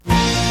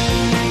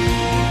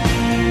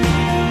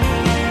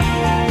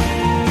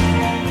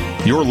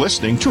You're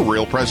listening to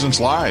Real Presence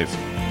Live.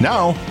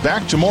 Now,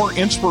 back to more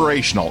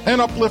inspirational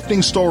and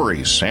uplifting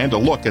stories and a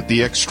look at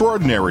the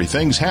extraordinary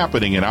things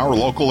happening in our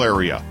local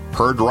area.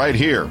 Heard right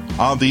here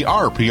on the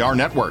RPR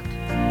Network.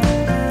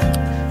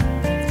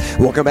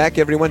 Welcome back,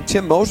 everyone.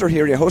 Tim Moser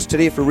here, your host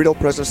today for Real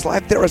Presence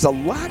Live. There is a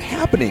lot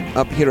happening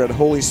up here at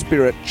Holy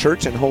Spirit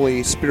Church and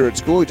Holy Spirit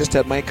School. We just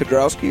had Mike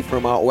Kudrowski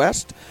from out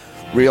west.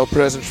 Real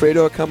Presence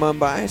Radio come on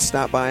by,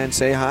 stop by and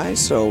say hi.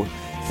 So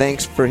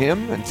thanks for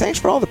him, and thanks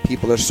for all the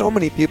people. There's so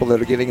many people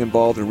that are getting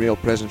involved in Real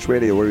Presence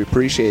Radio. We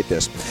appreciate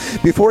this.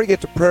 Before we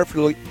get to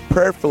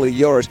Prayerfully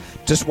Yours,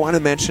 just want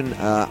to mention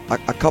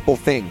a couple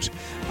things.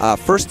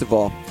 First of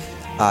all,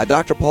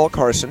 Dr. Paul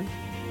Carson,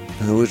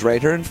 who is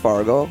right here in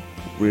Fargo.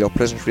 Real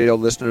Presence Radio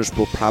listeners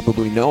will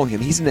probably know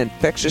him. He's an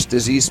infectious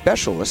disease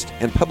specialist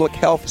and public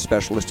health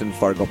specialist in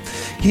Fargo.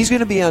 He's going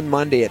to be on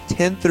Monday at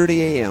 10:30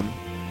 a.m.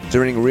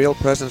 during Real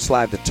Presence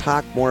Live to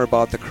talk more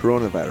about the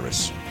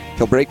coronavirus.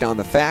 He'll break down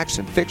the facts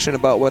and fiction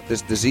about what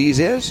this disease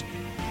is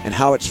and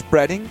how it's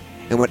spreading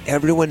and what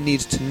everyone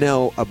needs to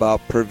know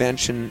about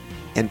prevention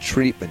and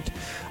treatment.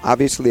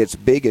 Obviously, it's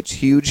big, it's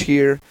huge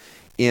here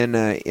in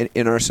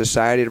our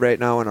society right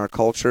now, in our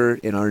culture,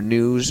 in our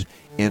news.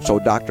 And so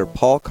Dr.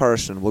 Paul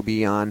Carson will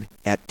be on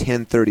at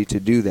 10:30 to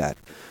do that.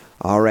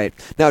 All right.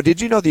 Now, did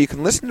you know that you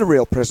can listen to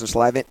Real Presence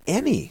Live at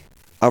any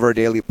of our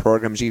daily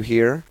programs you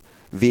hear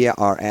via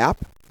our app?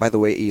 By the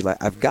way, Eli,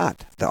 I've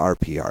got the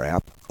RPR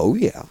app. Oh,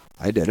 yeah,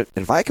 I did it.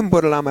 And if I can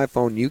put it on my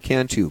phone, you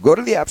can too. Go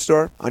to the App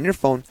Store on your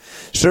phone,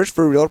 search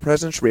for Real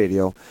Presence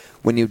Radio.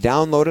 When you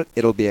download it,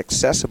 it'll be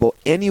accessible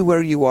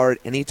anywhere you are at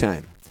any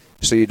time.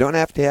 So you don't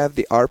have to have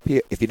the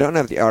RPR. If you don't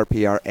have the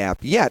RPR app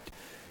yet,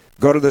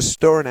 go to the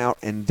store now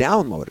and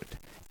download it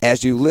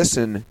as you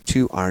listen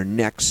to our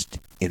next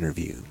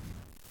interview.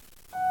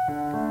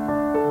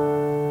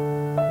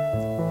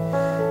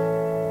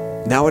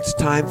 Now it's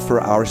time for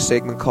our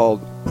segment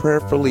called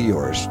Prayerfully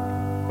Yours.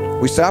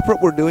 We stop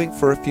what we're doing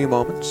for a few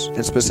moments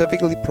and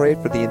specifically pray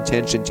for the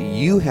intentions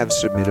you have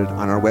submitted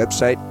on our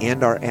website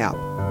and our app.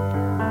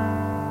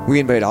 We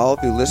invite all of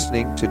you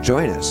listening to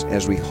join us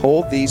as we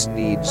hold these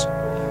needs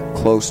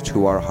close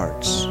to our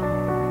hearts.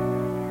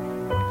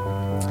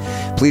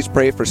 Please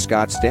pray for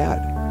Scott's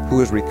dad,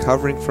 who is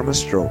recovering from a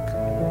stroke.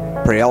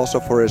 Pray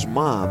also for his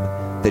mom,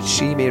 that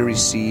she may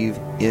receive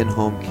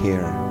in-home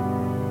care.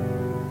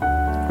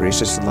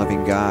 Gracious and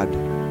loving God,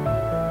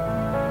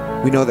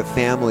 we know that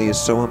family is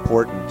so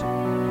important.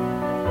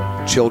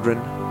 Children,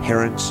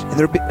 parents, and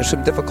there are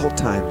some difficult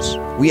times.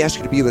 We ask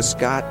you to be with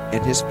Scott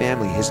and his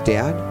family, his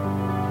dad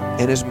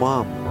and his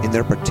mom, in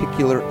their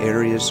particular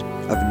areas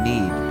of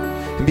need.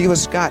 And be with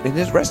Scott and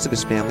the rest of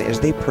his family as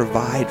they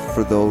provide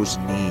for those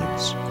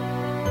needs.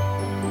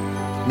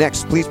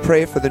 Next, please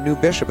pray for the new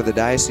bishop of the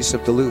Diocese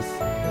of Duluth.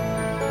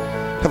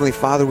 Heavenly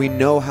Father, we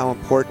know how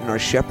important our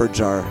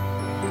shepherds are.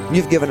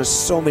 You've given us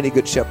so many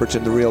good shepherds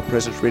in the Real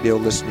Presence Radio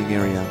listening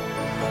area.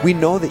 We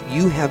know that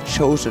you have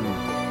chosen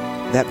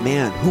that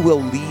man who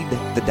will lead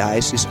the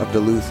Diocese of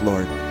Duluth,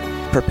 Lord.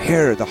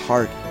 Prepare the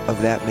heart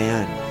of that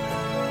man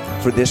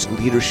for this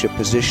leadership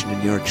position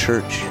in your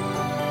church.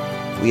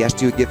 We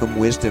ask you to give him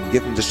wisdom,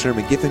 give him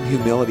discernment, give him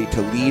humility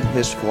to lead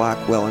his flock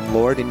well. And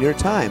Lord, in your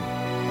time,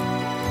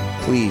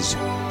 please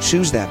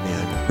choose that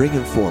man, bring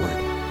him forward,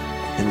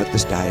 and let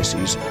this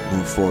diocese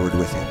move forward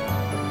with him.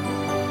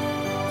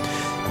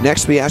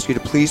 Next, we ask you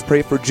to please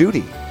pray for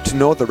Judy to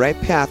know the right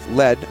path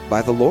led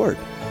by the Lord.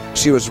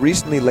 She was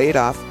recently laid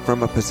off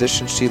from a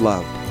position she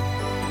loved.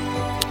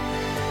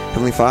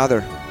 Heavenly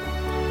Father,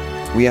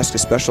 we ask a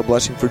special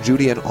blessing for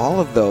Judy and all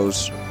of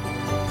those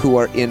who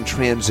are in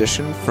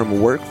transition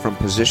from work, from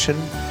position.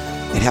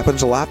 It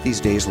happens a lot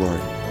these days,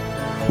 Lord.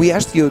 We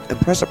ask you to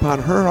impress upon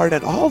her heart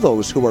and all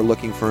those who are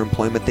looking for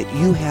employment that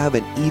you have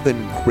an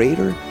even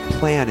greater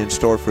plan in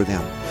store for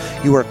them.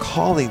 You are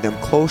calling them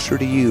closer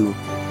to you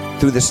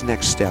through this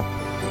next step.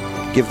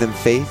 Give them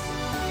faith,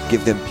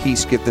 give them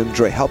peace, give them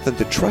joy. Help them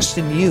to trust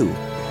in you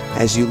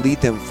as you lead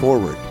them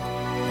forward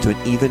to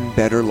an even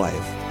better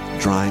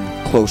life, drawing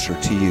closer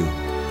to you.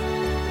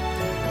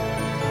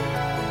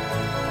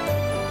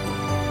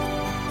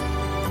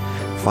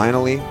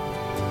 Finally,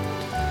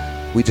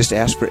 we just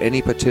ask for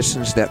any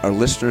petitions that our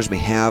listeners may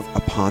have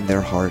upon their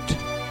heart.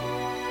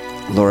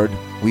 Lord,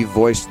 we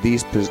voice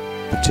these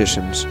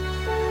petitions.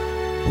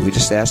 We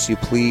just ask you,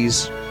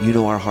 please, you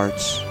know our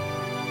hearts.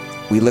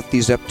 We lift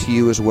these up to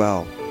you as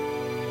well.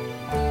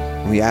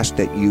 We ask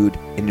that you'd,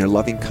 in your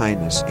loving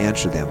kindness,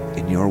 answer them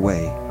in your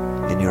way,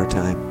 in your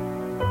time.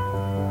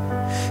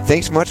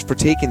 Thanks much for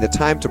taking the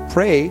time to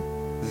pray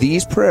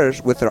these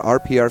prayers with our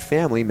RPR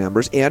family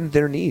members and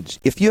their needs.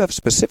 If you have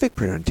specific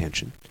prayer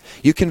intention,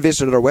 you can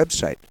visit our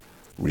website,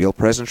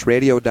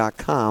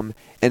 realpresenceradio.com,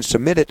 and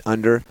submit it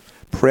under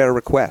prayer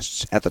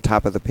requests at the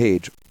top of the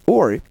page.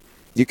 Or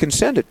you can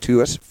send it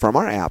to us from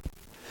our app.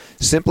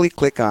 Simply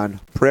click on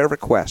prayer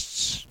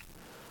requests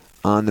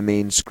on the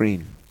main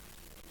screen.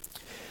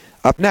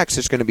 Up next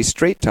is going to be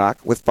Straight Talk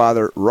with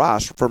Father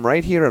Ross from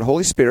right here at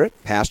Holy Spirit,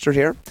 pastor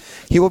here.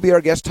 He will be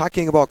our guest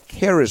talking about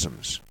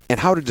charisms and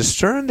how to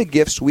discern the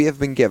gifts we have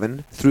been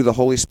given through the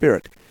Holy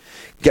Spirit.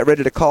 Get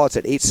ready to call us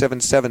at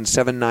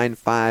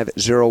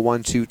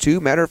 877-795-0122.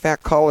 Matter of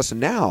fact, call us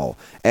now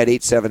at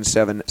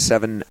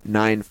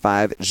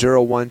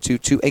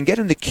 877-795-0122 and get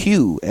in the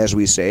queue, as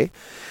we say.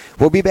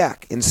 We'll be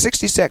back in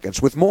 60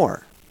 seconds with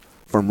more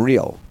from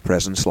Real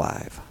Presence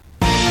Live.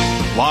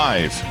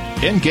 Live,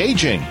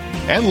 engaging,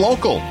 and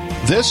local.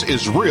 This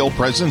is Real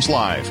Presence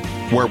Live,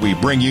 where we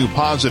bring you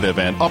positive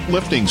and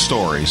uplifting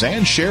stories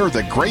and share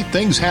the great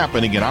things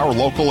happening in our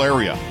local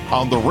area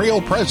on the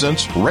Real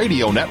Presence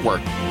Radio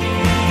Network.